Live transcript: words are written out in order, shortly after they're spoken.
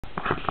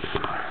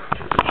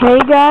Hey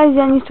guys,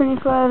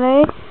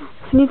 Yannis24LA.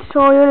 It's a new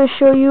tutorial to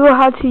show you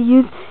how to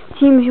use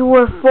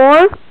TeamViewer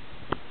 4.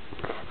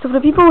 So for the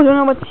people who don't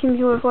know what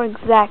TeamViewer 4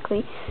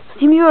 exactly, so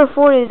TeamViewer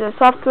 4 is a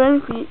software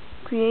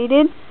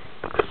created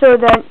so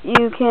that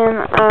you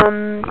can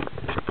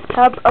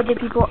help other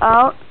people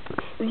out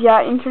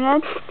via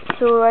internet.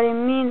 So what it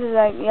means is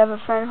like you have a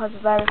friend who has a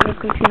virus on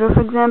his computer, for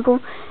example,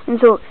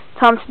 and so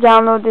time to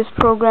download this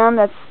program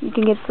that you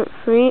can get for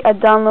free at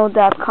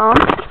download.com,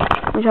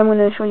 which I'm going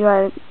to show you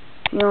how to,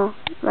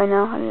 right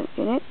now how to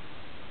get it.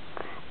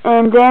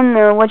 And then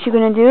what you're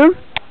going to do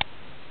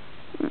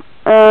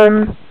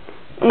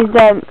is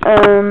that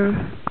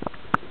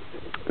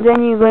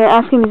then you're going to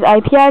ask him his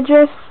IP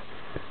address,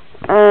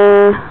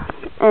 and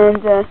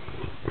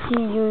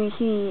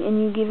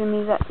you give him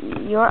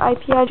your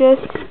IP address.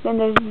 Then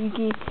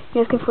you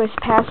ask him for his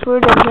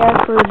password that he has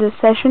for the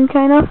session,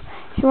 kind of,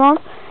 if you want.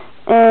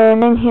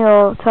 And then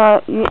he'll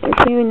tell you,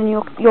 and then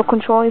you'll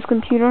control his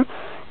computer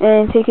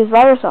and take his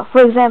virus off.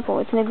 For example,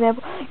 it's an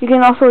example. You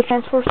can also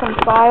transfer some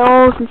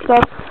files and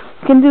stuff.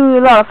 You can do a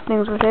lot of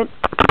things with it.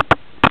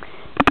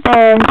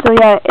 And so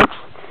yeah,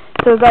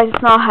 so guys,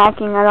 it's not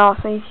hacking at all.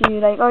 So if you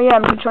like, oh yeah,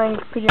 I'm controlling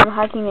the computer, I'm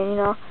hacking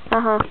it,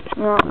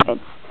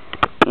 it's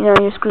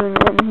you're screwing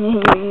it.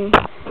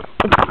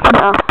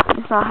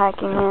 It's not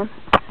hacking, man.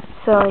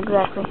 So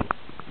exactly.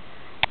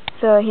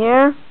 So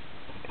here,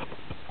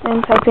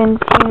 and type in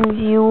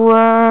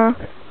TeamViewer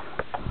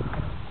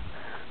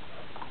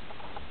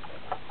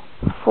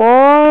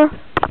 4,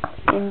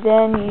 and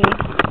then you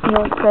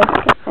press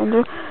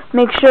enter.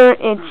 Make sure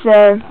it's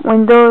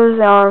Windows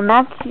or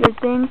Mac, your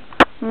thing.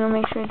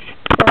 Make sure it's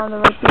set on the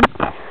right thing.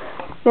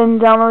 Then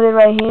download it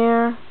right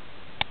here.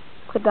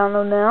 Click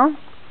download now.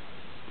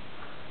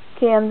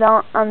 Okay, I'm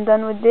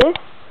done with this.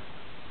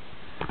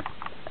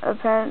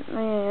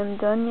 Apparently I'm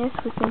done, yes,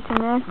 with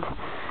internet.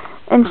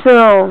 And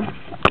so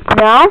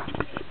now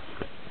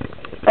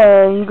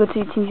you go to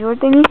your TeamViewer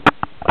thingy.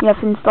 You have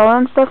to install it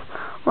and stuff.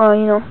 Well,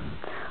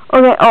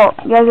 okay, oh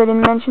guys, I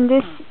didn't mention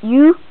this.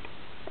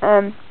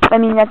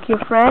 Like your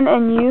friend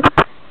and you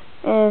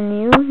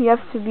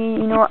have to be,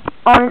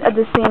 on it at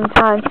the same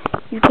time.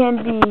 You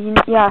can't be,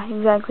 yeah,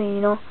 exactly,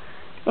 and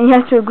you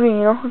have to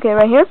agree, okay,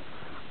 right here.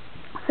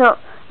 So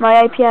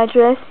my IP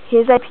address,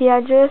 his IP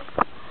address,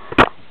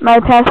 my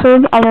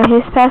password, I know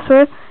his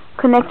password,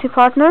 connect to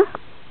partner.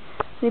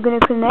 So you're gonna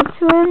connect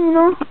to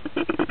him,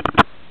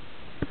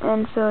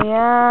 and so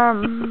yeah,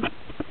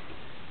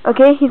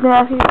 okay, he's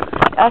gonna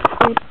ask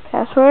for your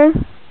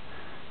password.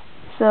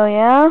 So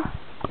yeah,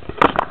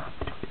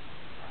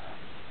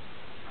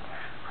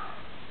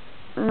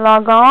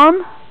 log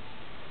on,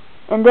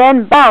 and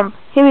then bam,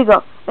 here we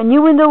go. A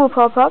new window will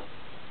pop up.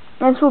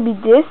 This will be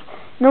this.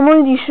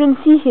 Normally you shouldn't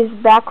see his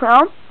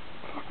background,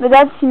 but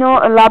that's a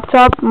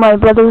laptop, my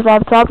brother's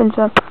laptop, and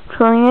so I'm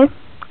showing it.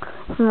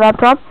 This is a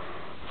laptop.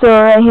 So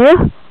right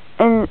here,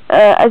 and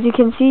as you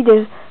can see,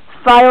 there's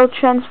file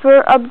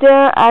transfer up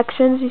there,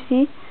 actions, you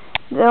see,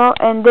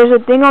 and there's a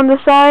thing on the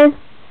side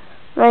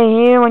right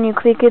here. When you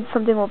click it,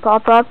 something will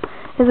pop up.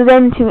 And so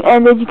then to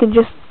end it, you can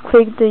just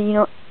click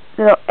the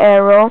little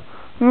arrow.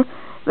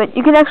 But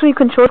you can actually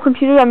control the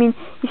computer. I mean,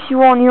 if you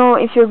want,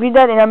 if you agree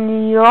that, and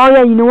oh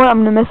yeah, you know what, I'm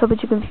gonna mess up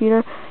with your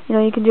computer.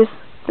 You can just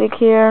click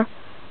here,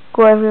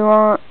 go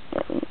everywhere.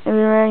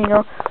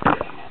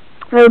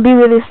 It'll be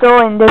really slow,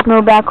 and there's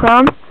no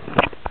background,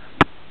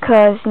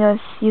 cause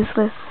it's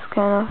useless,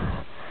 kind of.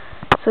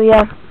 So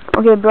yeah,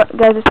 okay,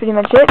 guys, that's pretty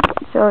much it.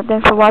 So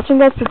thanks for watching,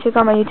 guys. Please check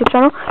out my YouTube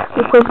channel.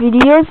 Request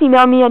videos.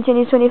 Email me at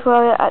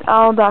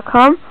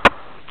yannis24@owl.com.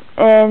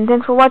 And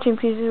thanks for watching.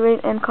 Please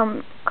rate and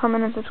comment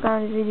and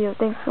subscribe on this video.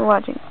 Thanks for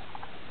watching.